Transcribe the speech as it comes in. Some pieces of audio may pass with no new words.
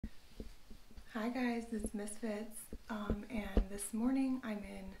Hi guys, it's Misfits, and this morning I'm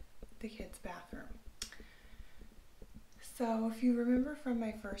in the kids' bathroom. So if you remember from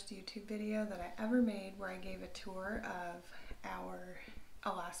my first YouTube video that I ever made where I gave a tour of our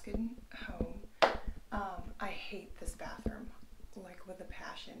Alaskan home, I hate this bathroom, like with a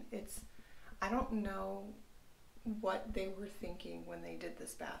passion. I don't know what they were thinking when they did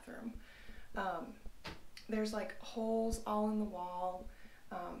this bathroom. There's like holes all in the wall.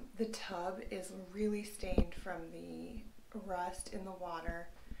 The tub is really stained from the rust in the water.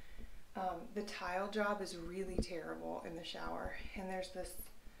 The tile job is really terrible in the shower, and then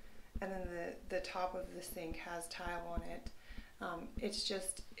the top of the sink has tile on it.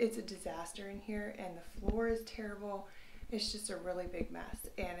 It's a disaster in here, and the floor is terrible. It's just a really big mess,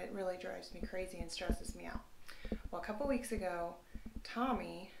 and it really drives me crazy and stresses me out. Well, a couple weeks ago,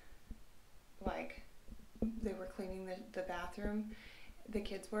 Tommy, they were cleaning the bathroom, the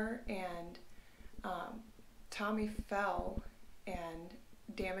kids were, and Tommy fell and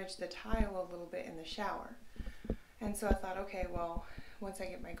damaged the tile a little bit in the shower. And so I thought, okay, well, once I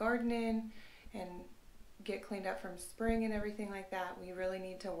get my garden in and get cleaned up from spring and everything like that, we really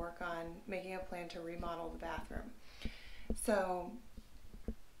need to work on making a plan to remodel the bathroom. So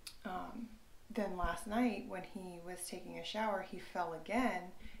then last night when he was taking a shower, he fell again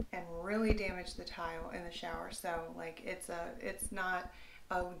and really damaged the tile in the shower. So like it's not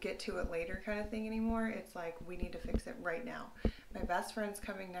a get to it later kind of thing anymore. It's like we need to fix it right now. My best friend's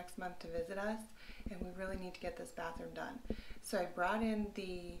coming next month to visit us, and we really need to get this bathroom done. So I brought in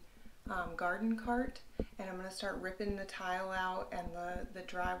the garden cart, and I'm going to start ripping the tile out and the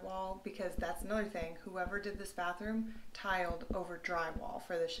drywall, because that's another thing. Whoever did this bathroom tiled over drywall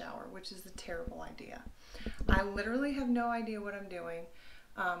for the shower, which is a terrible idea. I literally have no idea what I'm doing,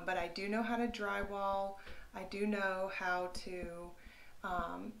 but I do know how to drywall. I do know how to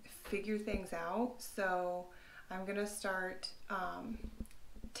figure things out. So I'm going to start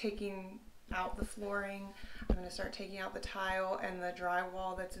taking out the flooring. I'm going to start taking out the tile and the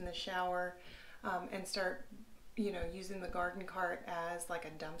drywall that's in the shower, and start, using the garden cart as like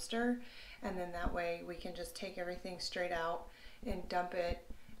a dumpster. And then that way we can just take everything straight out and dump it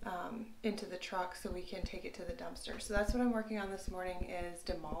into the truck so we can take it to the dumpster. So that's what I'm working on this morning, is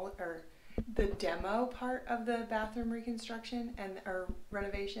the demo part of the bathroom reconstruction or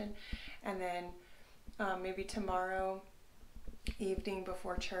renovation. And then maybe tomorrow evening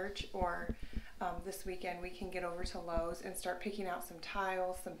before church, or this weekend, we can get over to Lowe's and start picking out some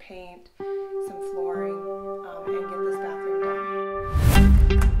tiles, some paint, some flooring, and get this bathroom done.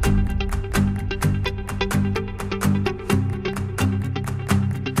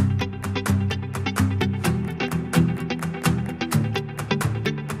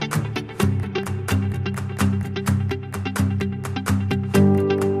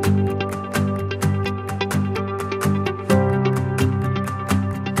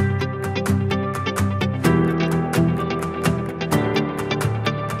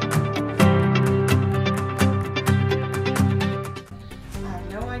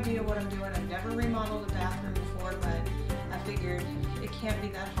 Can't be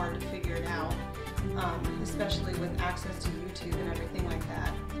that hard to figure it out, especially with access to YouTube and everything like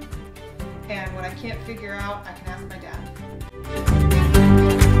that. And what I can't figure out, I can ask my dad.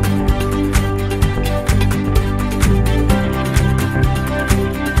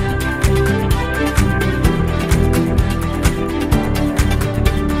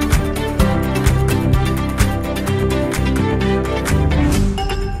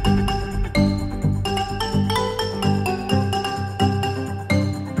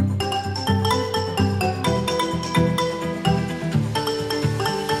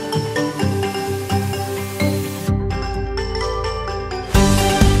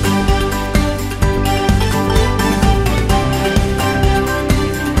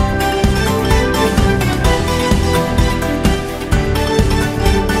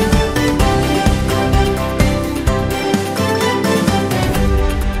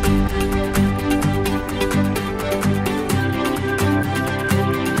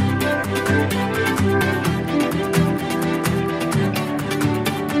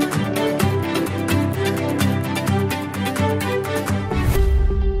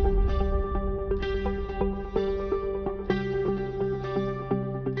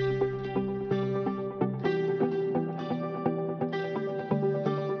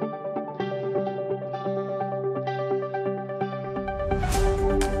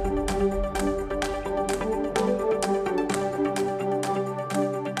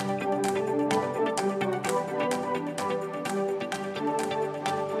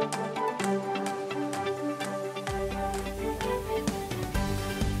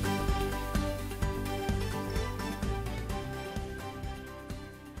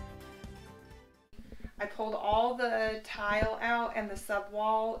 I pulled all the tile out and the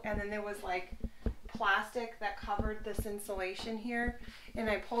subwall, and then there was like plastic that covered this insulation here, and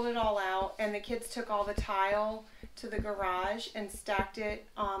I pulled it all out, and the kids took all the tile to the garage and stacked it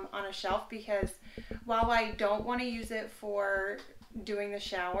on a shelf, because while I don't want to use it for doing the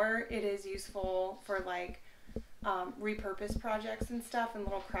shower, it is useful for like repurpose projects and stuff and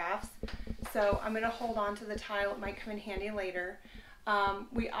little crafts. So I'm going to hold on to the tile. It might come in handy later.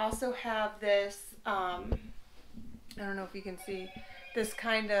 We also have this, I don't know if you can see, this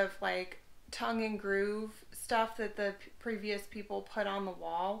kind of like tongue and groove stuff that the previous people put on the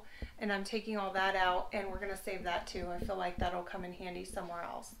wall, and I'm taking all that out, and we're going to save that too. I feel like that'll come in handy somewhere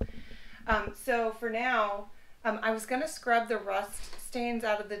else. So for now, I was going to scrub the rust stains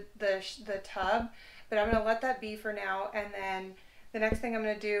out of the tub, but I'm going to let that be for now, and then the next thing I'm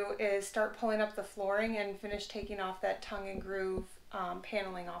going to do is start pulling up the flooring and finish taking off that tongue and groove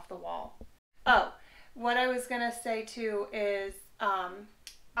paneling off the wall. Oh, what I was going to say too is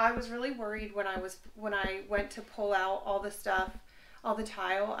I was really worried when I went to pull out all the stuff, all the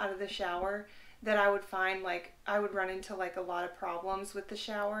tile out of the shower, that I would find like I would run into like a lot of problems with the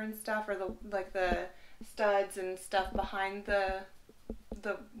shower and stuff, or the studs and stuff behind the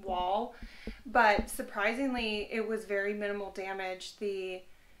wall. But surprisingly, it was very minimal damage.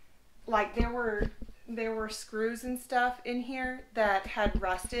 There were screws and stuff in here that had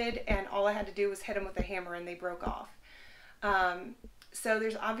rusted, and all I had to do was hit them with a hammer and they broke off. So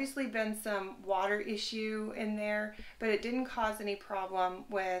there's obviously been some water issue in there, but it didn't cause any problem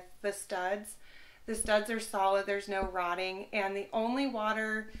with the studs. The studs are solid, there's no rotting, and the only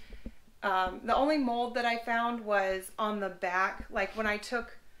mold that I found was on the back. Like when I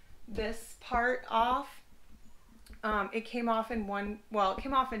took this part off, it came off in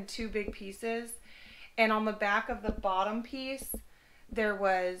two big pieces, and on the back of the bottom piece there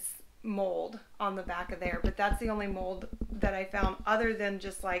was mold on the back of there, but that's the only mold that I found, other than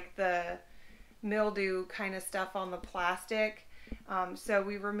just like the mildew kind of stuff on the plastic. So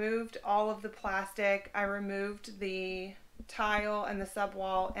we removed all of the plastic. I removed the tile and the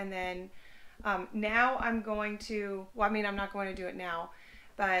subwall, and then now I'm going to, I'm not going to do it now,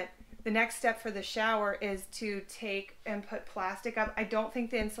 but the next step for the shower is to take and put plastic up. I don't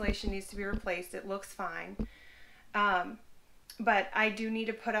think the insulation needs to be replaced. It looks fine. But I do need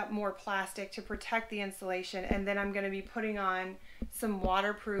to put up more plastic to protect the insulation, and then I'm going to be putting on some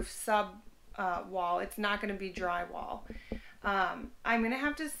waterproof wall. It's not going to be drywall. I'm going to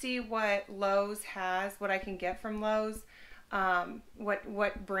have to see what Lowe's has, what I can get from Lowe's,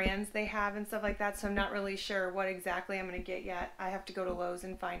 what brands they have and stuff like that. So I'm not really sure what exactly I'm going to get yet. I have to go to Lowe's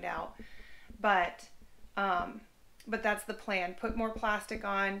and find out. But that's the plan. Put more plastic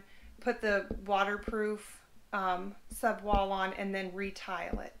on, put the waterproof subwall on, and then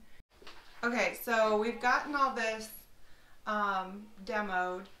retile it. Okay, so we've gotten all this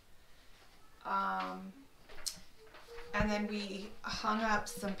demoed, and then we hung up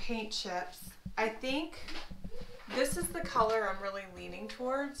some paint chips. I think this is the color I'm really leaning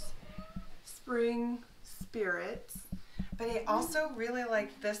towards, Spring Spirits, but I also really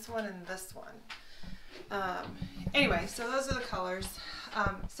like this one and this one. Anyway, so those are the colors.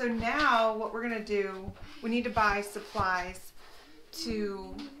 So now what we're gonna do, we need to buy supplies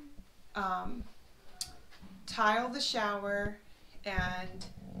to tile the shower and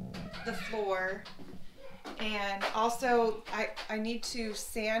the floor, and also I need to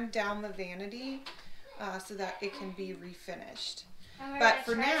sand down the vanity so that it can be refinished. But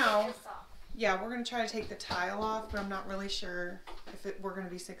for now, yeah, we're gonna try to take the tile off, but I'm not really sure if we're gonna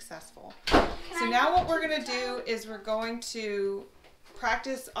be successful. So now what we're gonna do is we're going to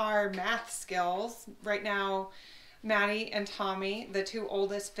practice our math skills. Right now, Maddie and Tommy, the two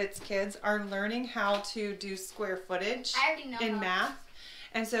oldest Fitz kids, are learning how to do square footage in math.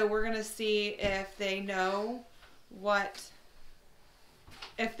 And so we're going to see if they know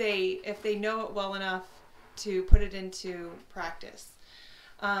if they know it well enough to put it into practice.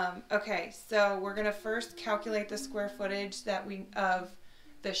 Okay, so we're going to first calculate the square footage of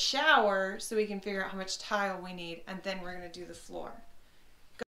the shower so we can figure out how much tile we need, and then we're going to do the floor.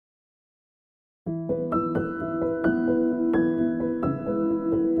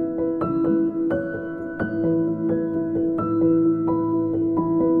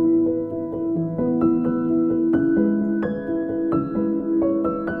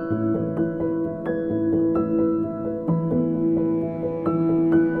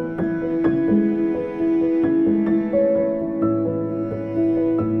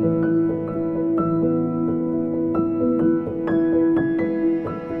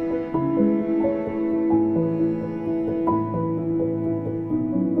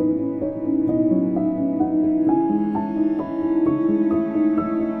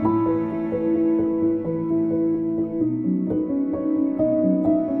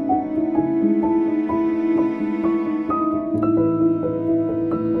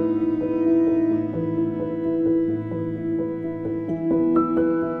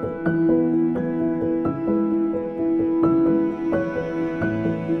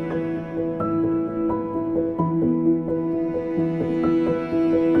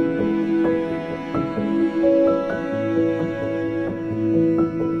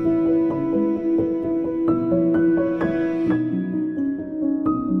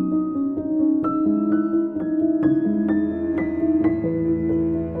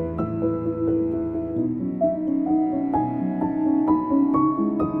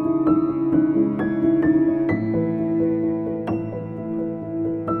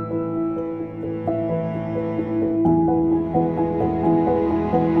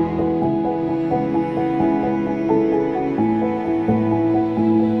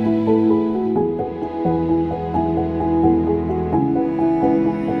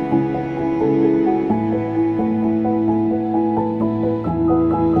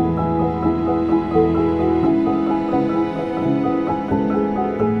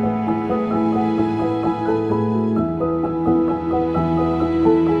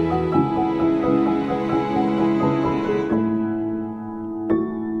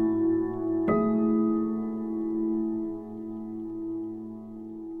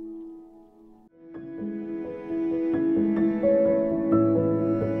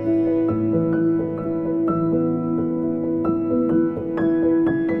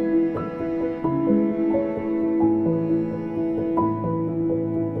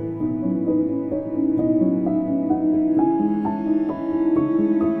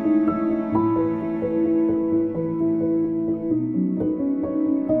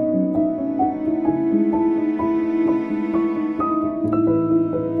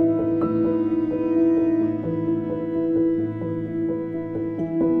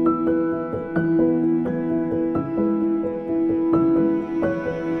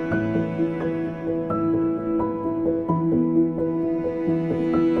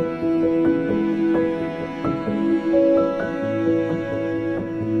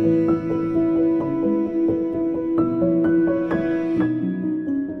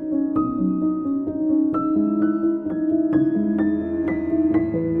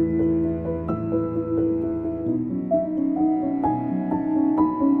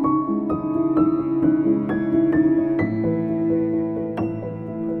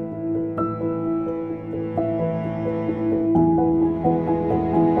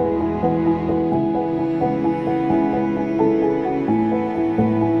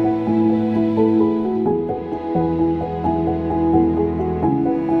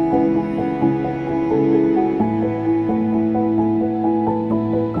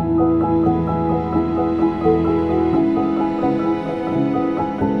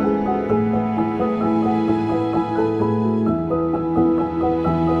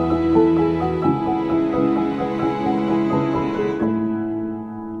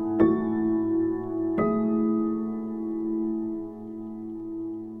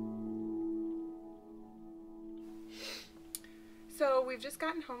 So we've just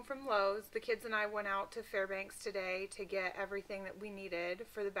gotten home from Lowe's. The kids and I went out to Fairbanks today to get everything that we needed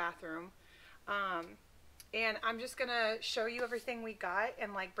for the bathroom. And I'm just gonna show you everything we got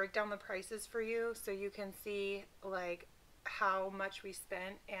and like break down the prices for you so you can see like how much we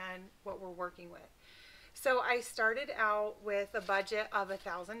spent and what we're working with. So I started out with a budget of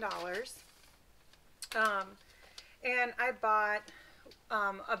 $1,000. And I bought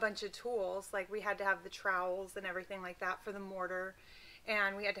a bunch of tools. Like we had to have the trowels and everything like that for the mortar,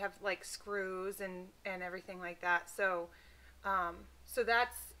 and we had to have like screws and everything like that. So so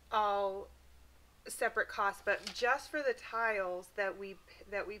that's all separate costs. But just for the tiles that we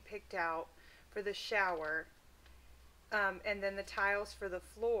picked out for the shower, and then the tiles for the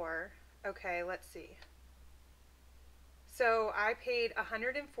floor. Okay, let's see. So I paid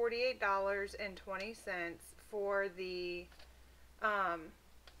 $148.20 for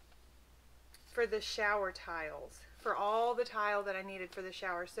the shower tiles, for all the tile that I needed for the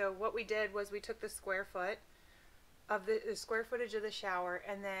shower. So what we did was we took the square foot of the square footage of the shower,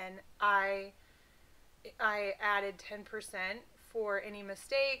 and then I added 10% for any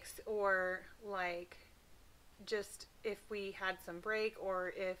mistakes, or like just if we had some break,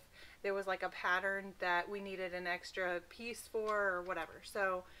 or if there was like a pattern that we needed an extra piece for or whatever.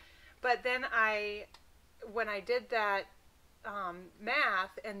 So, but then when I did that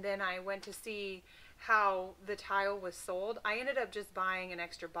math, and then I went to see how the tile was sold, I ended up just buying an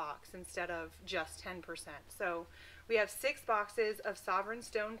extra box instead of just 10%. So we have 6 boxes of Sovereign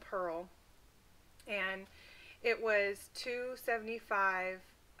Stone Pearl, and it was $2.75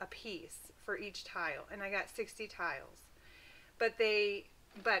 a piece for each tile, and I got 60 tiles. But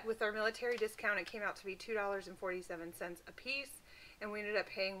with our military discount, it came out to be $2.47 a piece, and we ended up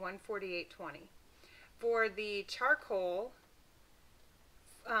paying $148.20. For the charcoal,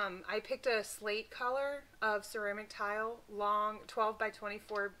 I picked a slate color of ceramic tile, long 12 by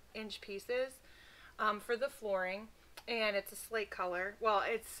 24 inch pieces for the flooring, and it's a slate color. Well,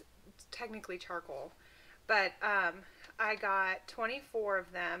 it's technically charcoal, but I got 24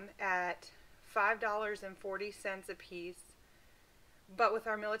 of them at $5.40 a piece. But with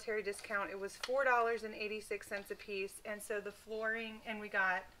our military discount, it was $4.86 a piece. And so the flooring, and we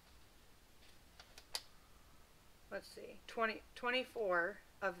got, let's see, 24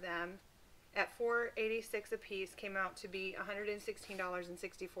 of them at $4.86 a piece, came out to be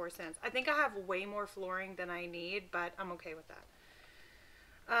 $116.64. I think I have way more flooring than I need, but I'm okay with that.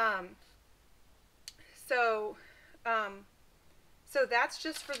 So that's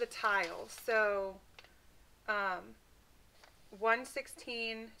just for the tiles. So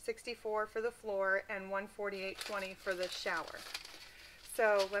 $116.64 for the floor and $148.20 for the shower.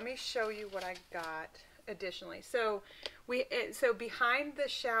 So let me show you what I got additionally. So behind the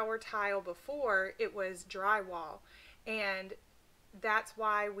shower tile before, it was drywall, and that's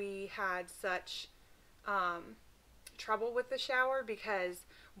why we had such trouble with the shower, because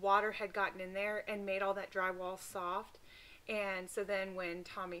water had gotten in there and made all that drywall soft. And so then when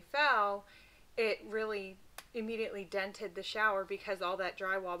Tommy fell, it really immediately dented the shower because all that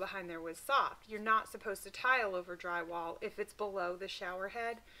drywall behind there was soft. You're not supposed to tile over drywall if it's below the shower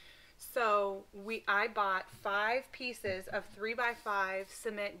head. So I bought 5 pieces of 3x5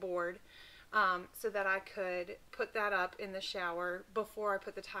 cement board so that I could put that up in the shower before I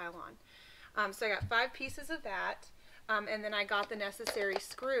put the tile on. So I got 5 pieces of that, and then I got the necessary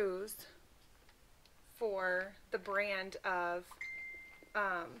screws for the brand of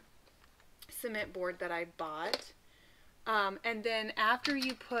cement board that I bought. And then after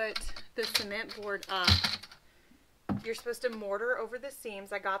you put the cement board up, you're supposed to mortar over the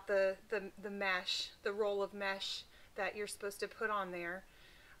seams. I got the mesh, the roll of mesh that you're supposed to put on there.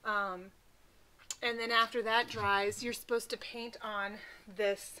 And then after that dries, you're supposed to paint on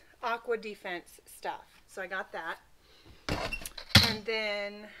this aqua defense stuff. So I got that. And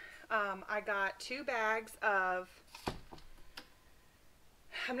then I got 2 bags of,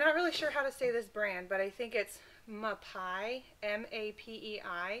 I'm not really sure how to say this brand, but I think it's Mapei,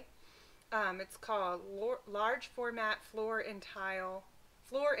 M-A-P-E-I. It's called Large Format Floor and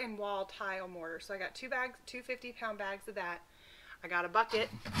Wall Tile Mortar. So I got 2 bags, 2 50-pound bags of that. I got a bucket,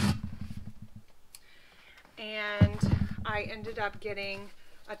 and I ended up getting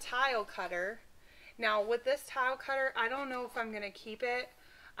a tile cutter. Now with this tile cutter, I don't know if I'm going to keep it.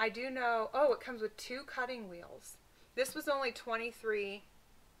 I do know, oh, it comes with 2 cutting wheels. This was only 23,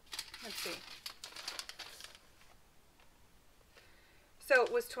 let's see. So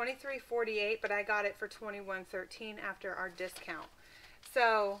it was $23.48, but I got it for $21.13 after our discount.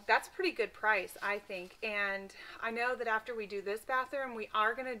 So that's a pretty good price, I think. And I know that after we do this bathroom, we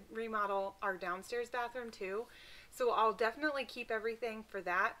are going to remodel our downstairs bathroom too. So I'll definitely keep everything for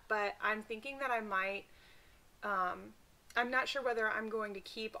that, but I'm thinking that I might, I'm not sure whether I'm going to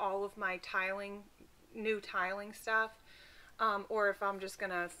keep all of my tiling, new tiling stuff, or if I'm just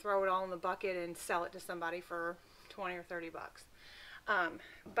going to throw it all in the bucket and sell it to somebody for 20 or 30 bucks.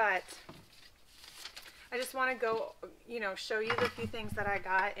 But I just want to go, show you the few things that I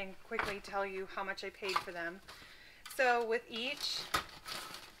got and quickly tell you how much I paid for them. So with each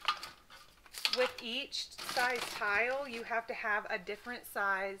size tile, you have to have a different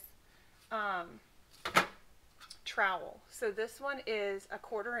size trowel. So this one is a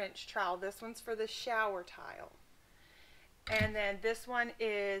 1/4 inch trowel. This one's for the shower tile. And then this one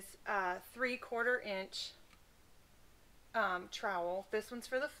is a 3/4 inch trowel. This one's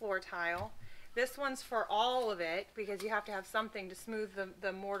for the floor tile. This one's for all of it because you have to have something to smooth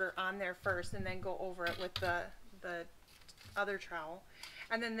the mortar on there first and then go over it with the other trowel.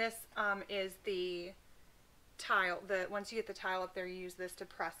 And then this is the tile. Once you get the tile up there, you use this to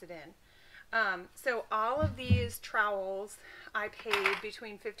press it in. So all of these trowels I paid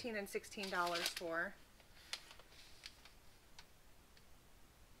between $15 and $16 for.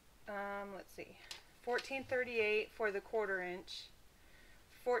 Let's see, $14.38 for the 1/4 inch,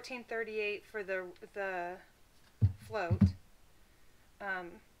 $14.38 for the float,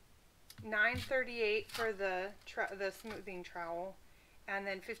 $9.38 for the smoothing trowel, and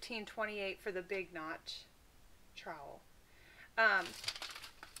then $15.28 for the big notch trowel.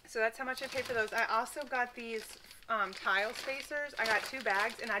 So that's how much I paid for those. I also got these tile spacers. I got 2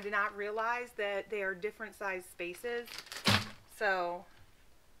 bags, and I did not realize that they are different size spaces. So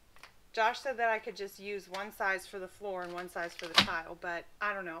Josh said that I could just use one size for the floor and one size for the tile, but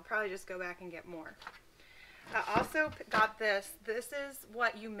I don't know. I'll probably just go back and get more. I also got this. This is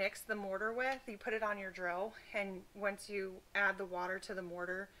what you mix the mortar with. You put it on your drill, and once you add the water to the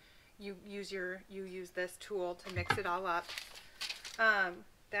mortar, you use this tool to mix it all up.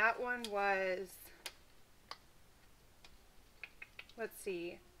 That one was, let's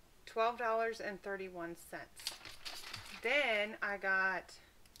see, $12.31. Then I got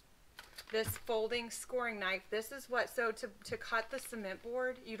this folding scoring knife. This is what, so to cut the cement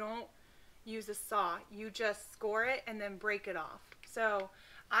board, you don't use a saw. You just score it and then break it off. So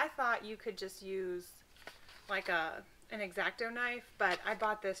I thought you could just use like an X-Acto knife, but I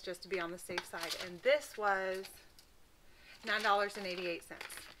bought this just to be on the safe side. And this was $9.88.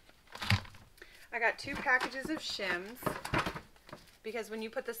 I got 2 packages of shims because when you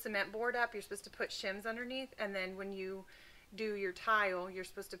put the cement board up, you're supposed to put shims underneath, and then when you do your tile, you're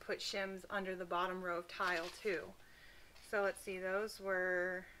supposed to put shims under the bottom row of tile too. So let's see, those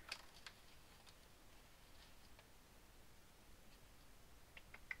were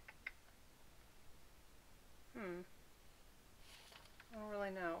I don't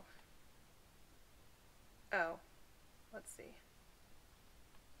really know. Oh, let's see,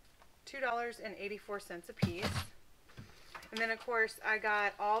 $2.84 a piece. And then of course I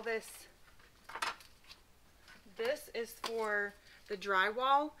got all this. This is for the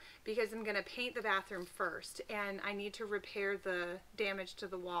drywall because I'm going to paint the bathroom first, and I need to repair the damage to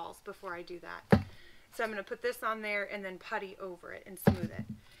the walls before I do that. So I'm going to put this on there and then putty over it and smooth it.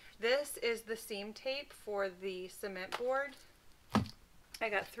 This is the seam tape for the cement board. I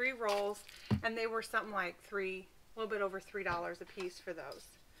got 3 rolls, and they were something like a little bit over $3 a piece for those.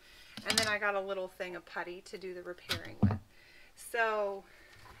 And then I got a little thing of putty to do the repairing with. So,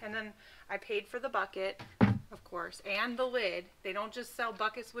 and then I paid for the bucket, of course, and the lid. They don't just sell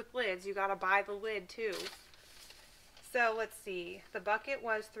buckets with lids. You got to buy the lid too. So let's see. The bucket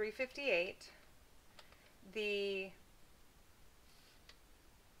was $3.58.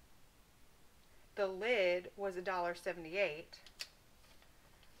 The lid was $1.78.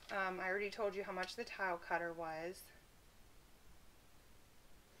 I already told you how much the tile cutter was.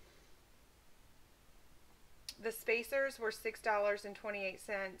 The spacers were $6.28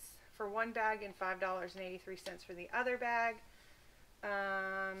 for one bag and $5.83 for the other bag.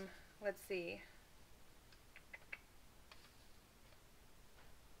 Let's see.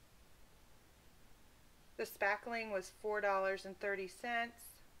 The spackling was $4.30.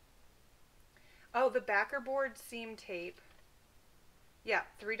 Oh, the backer board seam tape. Yeah,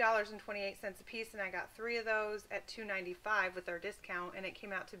 $3.28 a piece, and I got 3 of those at $2.95 with our discount, and it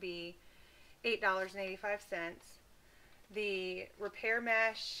came out to be $8.85. The repair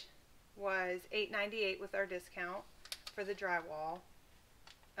mesh was $8.98 with our discount for the drywall.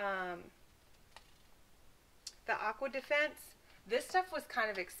 The Aqua Defense, this stuff was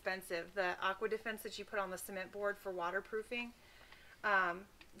kind of expensive. The Aqua Defense that you put on the cement board for waterproofing,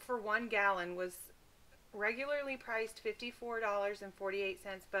 for 1 gallon was regularly priced $54.48,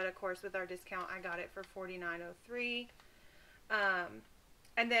 but of course with our discount I got it for $49.03.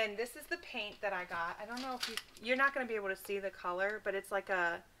 And then this is the paint that I got. I don't know if you're not going to be able to see the color, but it's like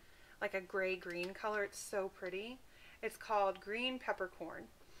a gray green color. It's so pretty. It's called Green Peppercorn,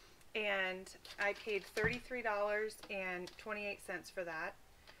 and I paid $33.28 for that.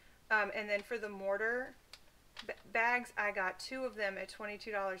 And then for the mortar bags, I got 2 of them at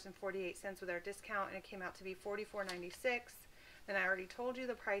 $22.48 with our discount, and it came out to be $44.96. Then I already told you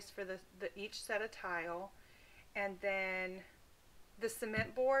the price for the each set of tile. And then the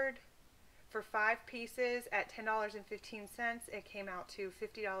cement board for 5 pieces at $10.15, it came out to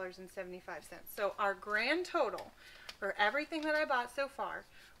 $50.75. So our grand total for everything that I bought so far,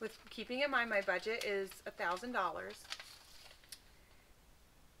 with keeping in mind my budget is $1,000,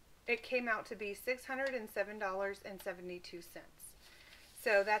 it came out to be $607.72.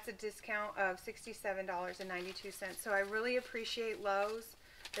 So that's a discount of $67.92. So I really appreciate Lowe's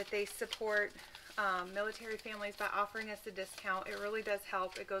that they support military families by offering us a discount. It really does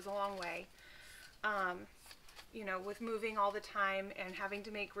help. It goes a long way. You know, with moving all the time and having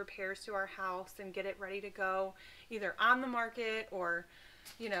to make repairs to our house and get it ready to go, either on the market or,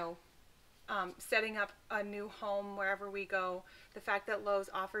 you know, setting up a new home wherever we go, the fact that Lowe's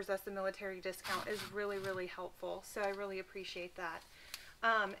offers us a military discount is really, really helpful. So I really appreciate that.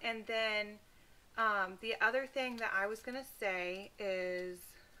 And then the other thing that I was going to say is,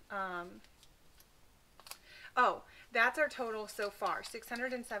 oh, that's our total so far,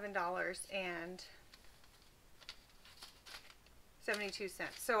 $607.72.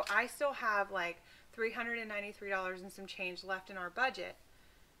 So I still have like $393 and some change left in our budget,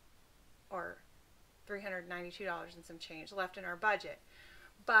 or $392 and some change left in our budget,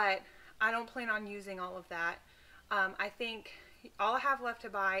 but I don't plan on using all of that. I think all I have left to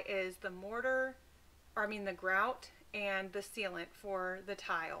buy is the mortar, or I mean the grout, and the sealant for the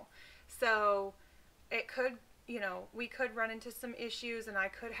tile. So it could, you know, we could run into some issues and I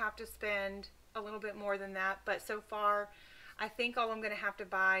could have to spend a little bit more than that, but so far I think all I'm going to have to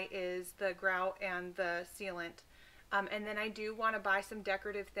buy is the grout and the sealant. And then I do want to buy some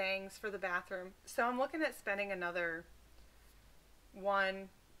decorative things for the bathroom. So I'm looking at spending another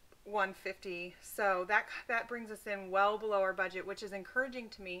 $150. So that brings us in well below our budget, which is encouraging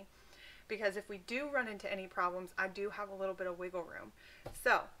to me, because if we do run into any problems, I do have a little bit of wiggle room.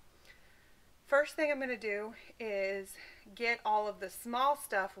 So first thing I'm going to do is get all of the small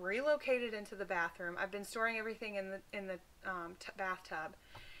stuff relocated into the bathroom. I've been storing everything in the bathtub.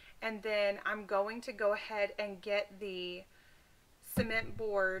 And then I'm going to go ahead and get the cement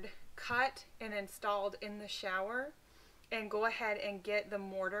board cut and installed in the shower, and go ahead and get the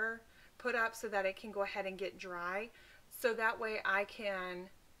mortar put up so that it can go ahead and get dry. So that way I can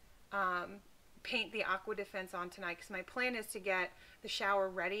paint the aqua defense on tonight, because my plan is to get the shower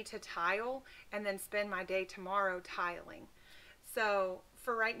ready to tile and then spend my day tomorrow tiling. So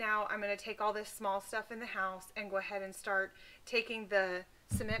for right now, I'm going to take all this small stuff in the house and go ahead and start taking the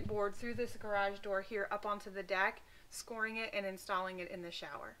cement board through this garage door here up onto the deck, scoring it and installing it in the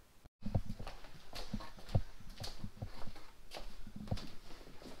shower.